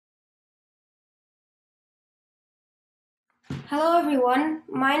Hello everyone,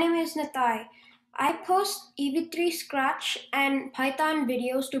 my name is Natai. I post EV3 Scratch and Python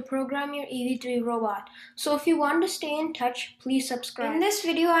videos to program your EV3 robot. So if you want to stay in touch, please subscribe. In this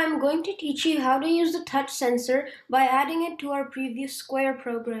video, I'm going to teach you how to use the touch sensor by adding it to our previous Square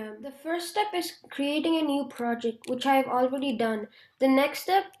program. The first step is creating a new project, which I have already done. The next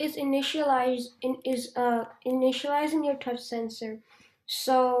step is initializing your touch sensor.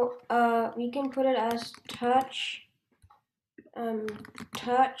 So we can put it as touch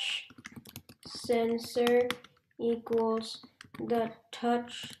sensor equals the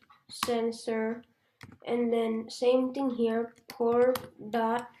touch sensor, and then same thing here, port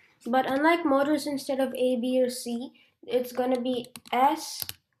dot, but unlike motors, instead of A, B, or C, it's gonna be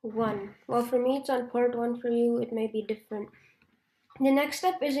S1. Well, for me it's on port 1, for you it may be different. The next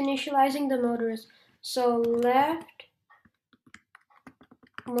step is initializing the motors. So left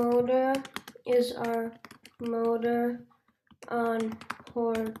motor is our motor on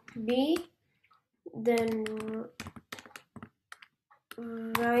port B, then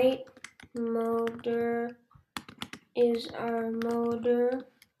right motor is our motor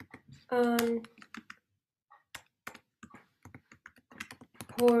on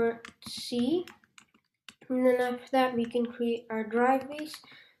port C, and then after that we can create our drive base.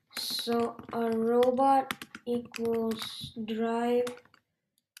 So our robot equals drive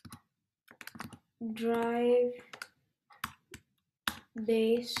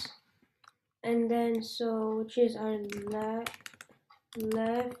base, and then which is our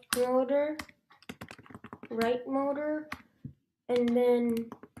left motor, right motor, and then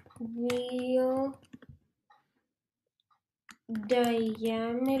wheel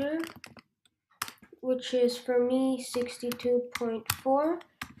diameter, which is for me 62.4,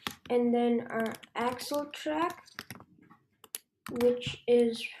 and then our axle track, which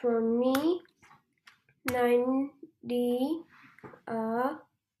is for me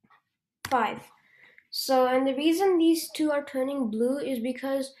 95. So, and the reason these two are turning blue is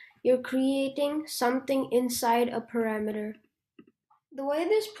because you're creating something inside a parameter. The way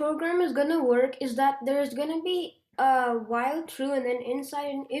this program is gonna work is that there's gonna be a while true, and then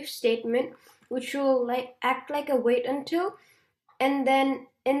inside an if statement, which will act like a wait until, and then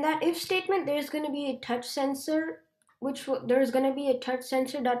in that if statement there's gonna be a touch sensor, there's gonna be a touch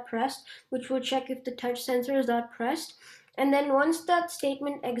sensor dot pressed, which will check if the touch sensor is dot pressed. And then once that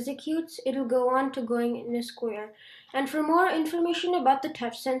statement executes, it'll go on to going in a square. And for more information about the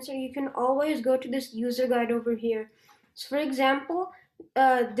touch sensor, you can always go to this user guide over here. So for example,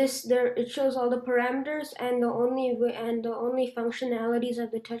 it shows all the parameters and the only functionalities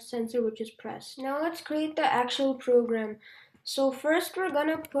of the touch sensor, which is press. Now let's create the actual program. So first we're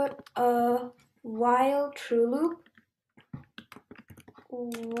gonna put a while true loop,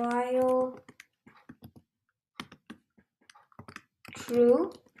 while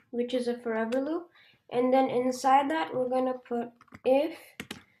true, which is a forever loop, and then inside that we're gonna put if,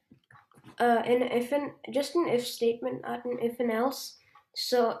 just an if statement, not an if and else.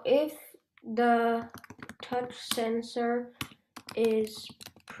 So if the touch sensor is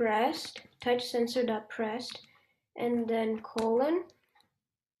pressed, touch sensor dot pressed, and then colon,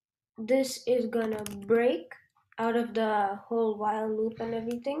 this is gonna break out of the whole while loop and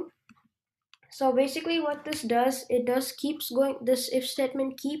everything. So basically what this does, this if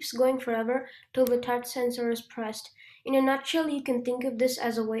statement keeps going forever till the touch sensor is pressed. In a nutshell, you can think of this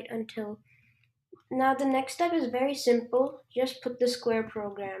as a wait until. Now the next step is very simple. Just put the square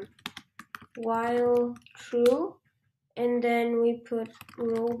program. While true, and then we put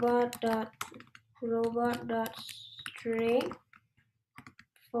robot.straight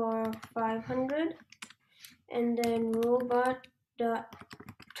for 500, and then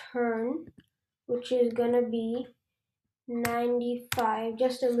robot.turn, which is gonna be 95,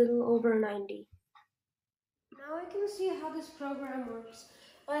 just a little over 90. Now I can see how this program works.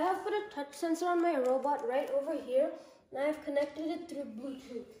 I have put a touch sensor on my robot right over here, and I have connected it through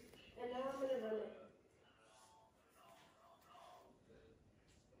Bluetooth. And now I'm going to run it.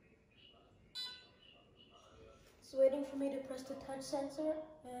 It's waiting for me to press the touch sensor,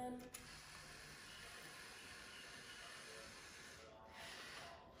 and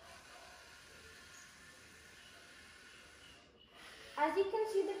as you can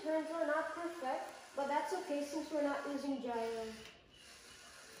see, the turns are not perfect, but that's okay since we're not using gyro.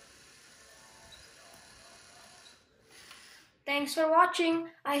 Thanks for watching.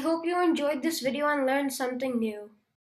 I hope you enjoyed this video and learned something new.